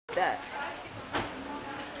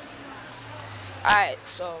Alright,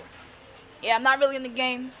 so yeah, I'm not really in the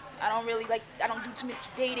game. I don't do too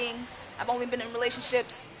much dating. I've only been in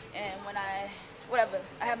relationships, and whatever,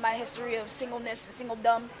 I have my history of singleness and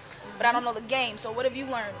singledom, but I don't know the game. So what have you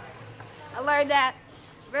learned? I learned that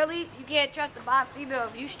really you can't trust a bi female.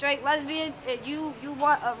 If you straight lesbian and you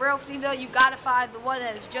want a real female, you gotta find the one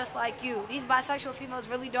that is just like you. These bisexual females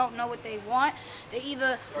really don't know what they want. They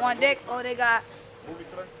either want dick or they got Movies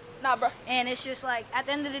today? Nah, bro. and it's just like, at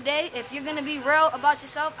the end of the day, if you're gonna be real about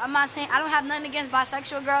yourself, I'm not saying I don't have nothing against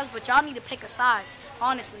bisexual girls, but y'all need to pick a side.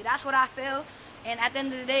 Honestly, that's what I feel. And at the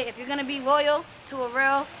end of the day, if you're gonna be loyal to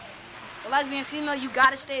a lesbian female, you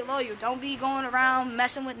gotta stay loyal. Don't be going around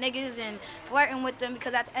messing with niggas and flirting with them,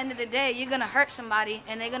 because at the end of the day, you're gonna hurt somebody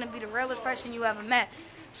and they're gonna be the realest person you ever met.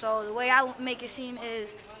 So the way I make it seem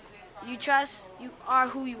is, you trust, you are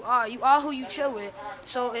who you are. You are who you chill with.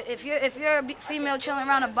 So if you're a female chilling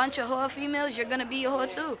around a bunch of whore females, you're gonna be a whore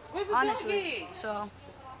too. Honestly. So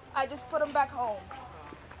I just put them back home.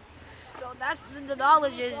 so that's the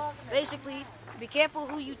knowledge is basically, be careful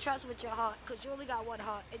who you trust with your heart, because you only got one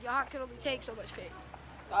heart, and your heart can only take so much pain.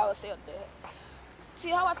 I would stay up there. See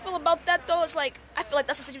how I feel about that though? It's like I feel like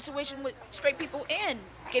that's a situation with straight people and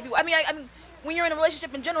gay people. I mean, when you're in a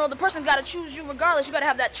relationship in general, the person gotta choose you regardless. You gotta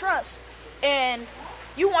have that trust, and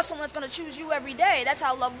you want someone that's gonna choose you every day. That's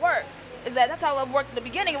how love works. That's how love worked in the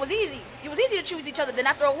beginning. It was easy. It was easy to choose each other. Then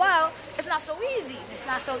after a while, it's not so easy. It's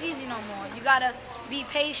not so easy no more. You gotta be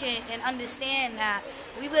patient and understand that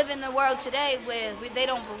we live in the world today where they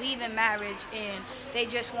don't believe in marriage, and they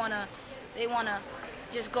wanna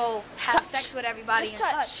just go have Touch. sex with everybody Just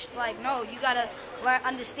and touch. Like, no, you gotta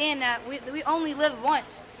understand that we only live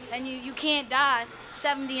once, and you can't die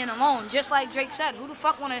 70 and alone. Just like Drake said, who the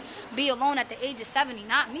fuck wanna be alone at the age of 70?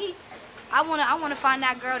 Not me. I wanna find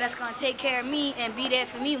that girl that's gonna take care of me and be there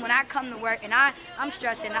for me when I come to work and I'm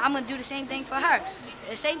stressing. I'm gonna do the same thing for her.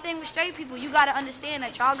 The same thing with straight people. You gotta understand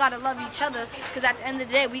that y'all gotta love each other, because at the end of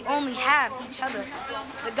the day, we only have each other.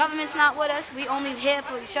 The government's not with us. We only here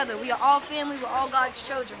for each other. We are all family. We're all God's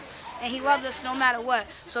children, and He loves us no matter what.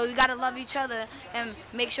 So you gotta love each other and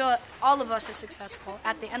make sure all of us are successful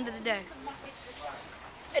at the end of the day.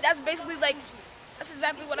 And that's basically that's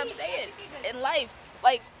exactly what I'm saying in life.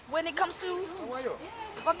 Like when it comes to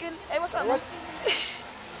fucking, hey, what's up, man?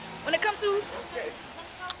 When it comes to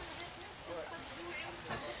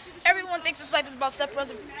everyone thinks this life is about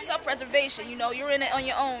self-preservation. You know, you're in it on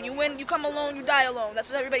your own. You win, you come alone, you die alone. That's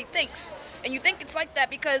what everybody thinks. And you think it's like that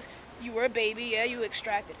because you were a baby, yeah, you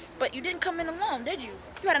extracted. But you didn't come in alone, did you?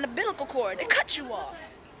 You had an umbilical cord. They cut you off.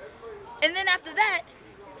 And then after that,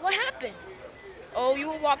 what happened? Oh, you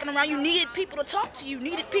were walking around. You needed people to talk to you. You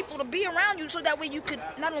needed people to be around you so that way you could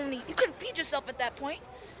you couldn't feed yourself at that point.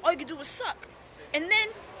 All you could do was suck. And then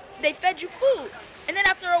they fed you food. And then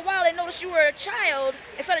after a while, they noticed you were a child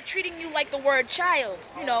and started treating you like the word child.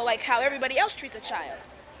 You know, like how everybody else treats a child.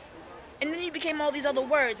 And then you became all these other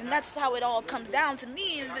words. And that's how it all comes down to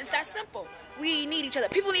me. It's that simple. We need each other.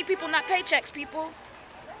 People need people, not paychecks, people.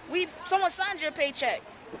 Someone signs your paycheck.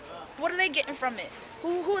 What are they getting from it?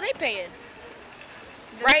 Who are they paying?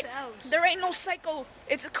 Right? There ain't no psycho.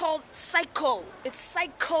 It's called psycho. It's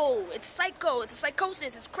psycho. It's psycho. It's a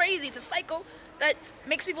psychosis. It's crazy. It's a psycho that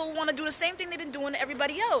makes people want to do the same thing they've been doing to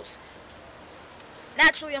everybody else.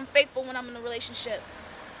 Naturally, I'm faithful when I'm in a relationship.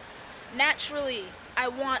 Naturally, I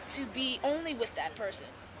want to be only with that person.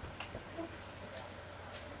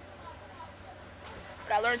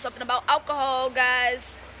 But I learned something about alcohol,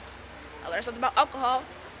 guys. I learned something about alcohol.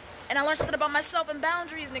 And I learned something about myself and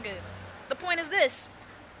boundaries, nigga. The point is this.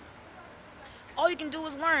 All you can do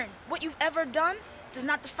is learn. What you've ever done does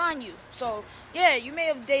not define you. So, yeah, you may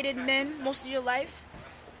have dated men most of your life.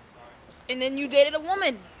 And then you dated a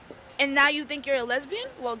woman. And now you think you're a lesbian?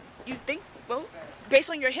 Well, based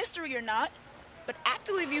on your history, you're not. But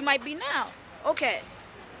actively, you might be now. Okay.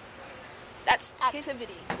 That's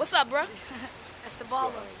activity. What's up, bro? That's the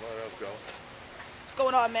ball. What up, girl? What's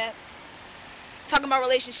going on, man? Talking about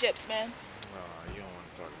relationships, man. You don't want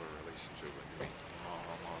to talk about a relationship with me.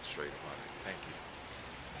 I'm all straight about it. Thank you.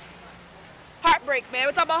 Heartbreak, man.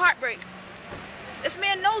 We're talking about heartbreak. This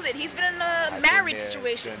man knows it. He's been in a married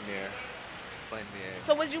situation. Been there.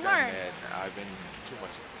 So what did you learn? I've been too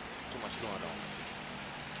much going on.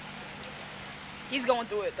 He's going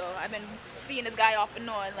through it, though. I've been seeing this guy off and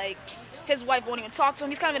on. Like, his wife won't even talk to him.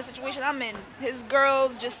 He's kind of in a situation I'm in. His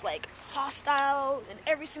girl's just, like, hostile in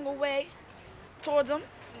every single way towards him.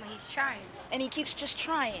 He's trying. And he keeps just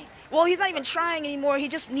trying. Well, he's not even trying anymore. He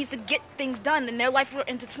just needs to get things done. And their life were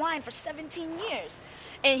intertwined for 17 years.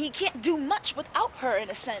 And he can't do much without her, in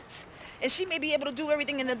a sense. And she may be able to do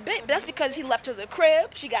everything in a bit, but that's because he left her the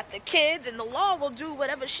crib, she got the kids, and the law will do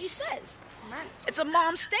whatever she says. Right. It's a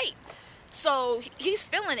mom state. So he's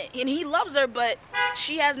feeling it, and he loves her, but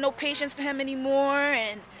she has no patience for him anymore,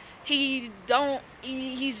 and he's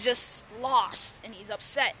just lost, and he's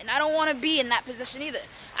upset. And I don't want to be in that position either.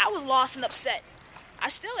 I was lost and upset. I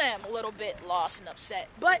still am a little bit lost and upset,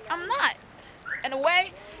 but I'm not, in a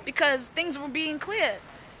way, because things were being clear.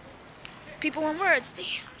 People and words, damn.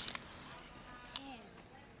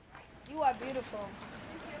 You are beautiful.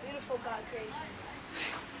 Beautiful God creation.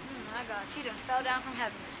 My God, she done fell down from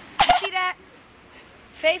heaven. You see that?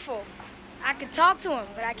 Faithful. I can talk to him,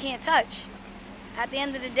 but I can't touch. At the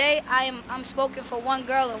end of the day, I'm spoken for one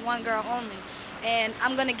girl and one girl only. And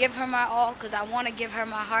I'm going to give her my all because I want to give her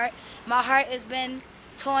my heart. My heart has been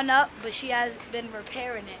torn up, but she has been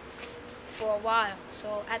repairing it for a while.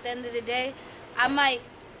 So at the end of the day, I might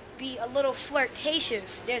be a little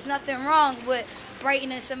flirtatious. There's nothing wrong with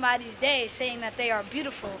brightening somebody's day, saying that they are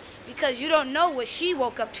beautiful, because you don't know what she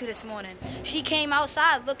woke up to this morning. She came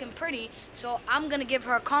outside looking pretty, so I'm gonna give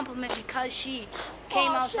her a compliment because she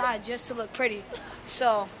came outside just to look pretty.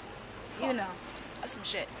 So, you know. That's some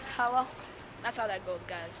shit. Hello? That's how that goes,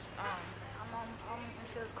 guys. I'm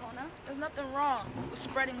in Phil's corner. There's nothing wrong with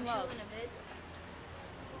spreading love. Chilling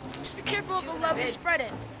a bit. Just be careful of the love you're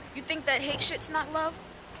spreading. You think that hate shit's not love?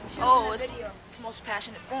 Shooting Oh, a it's video. the most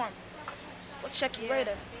passionate form. We'll check you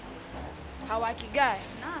later. How I like your guy.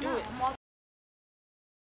 Nah, Do nah, it. I'm all